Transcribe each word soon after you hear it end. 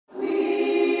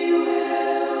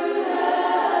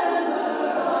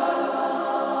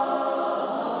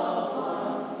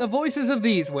The voices of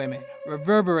these women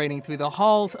reverberating through the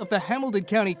halls of the Hamilton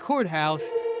County Courthouse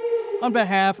on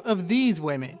behalf of these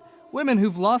women, women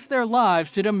who've lost their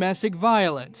lives to domestic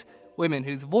violence, women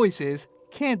whose voices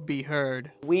can't be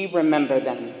heard. We remember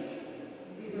them.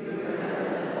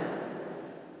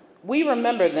 We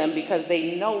remember them because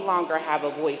they no longer have a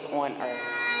voice on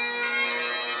earth.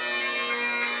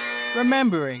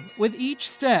 Remembering with each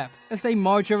step as they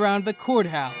march around the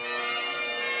courthouse.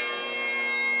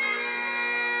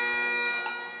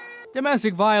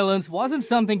 Domestic violence wasn't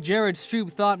something Jared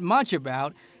Stroop thought much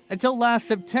about until last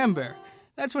September.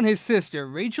 That's when his sister,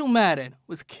 Rachel Madden,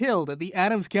 was killed at the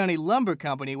Adams County Lumber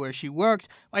Company where she worked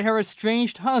by her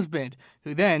estranged husband,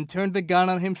 who then turned the gun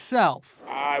on himself.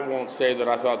 I won't say that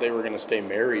I thought they were going to stay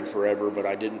married forever, but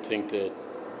I didn't think that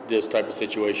this type of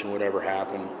situation would ever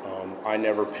happen. I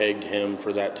never pegged him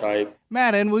for that type.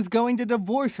 Madden was going to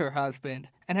divorce her husband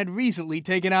and had recently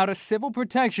taken out a civil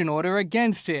protection order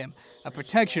against him, a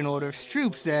protection order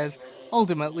Stroop says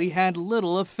ultimately had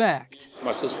little effect.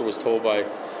 My sister was told by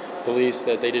police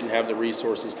that they didn't have the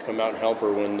resources to come out and help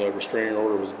her when the restraining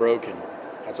order was broken.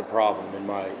 That's a problem, in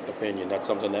my opinion. That's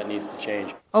something that needs to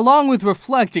change. Along with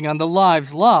reflecting on the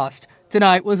lives lost,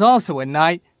 tonight was also a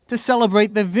night to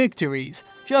celebrate the victories.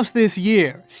 Just this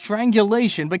year,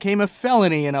 strangulation became a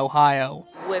felony in Ohio.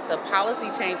 With the policy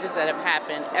changes that have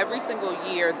happened, every single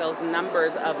year those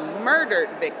numbers of murdered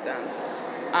victims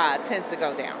tends to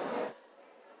go down.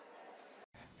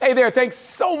 Hey there, thanks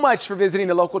so much for visiting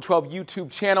the Local 12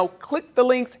 YouTube channel. Click the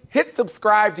links, hit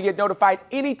subscribe to get notified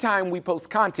anytime we post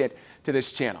content to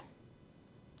this channel.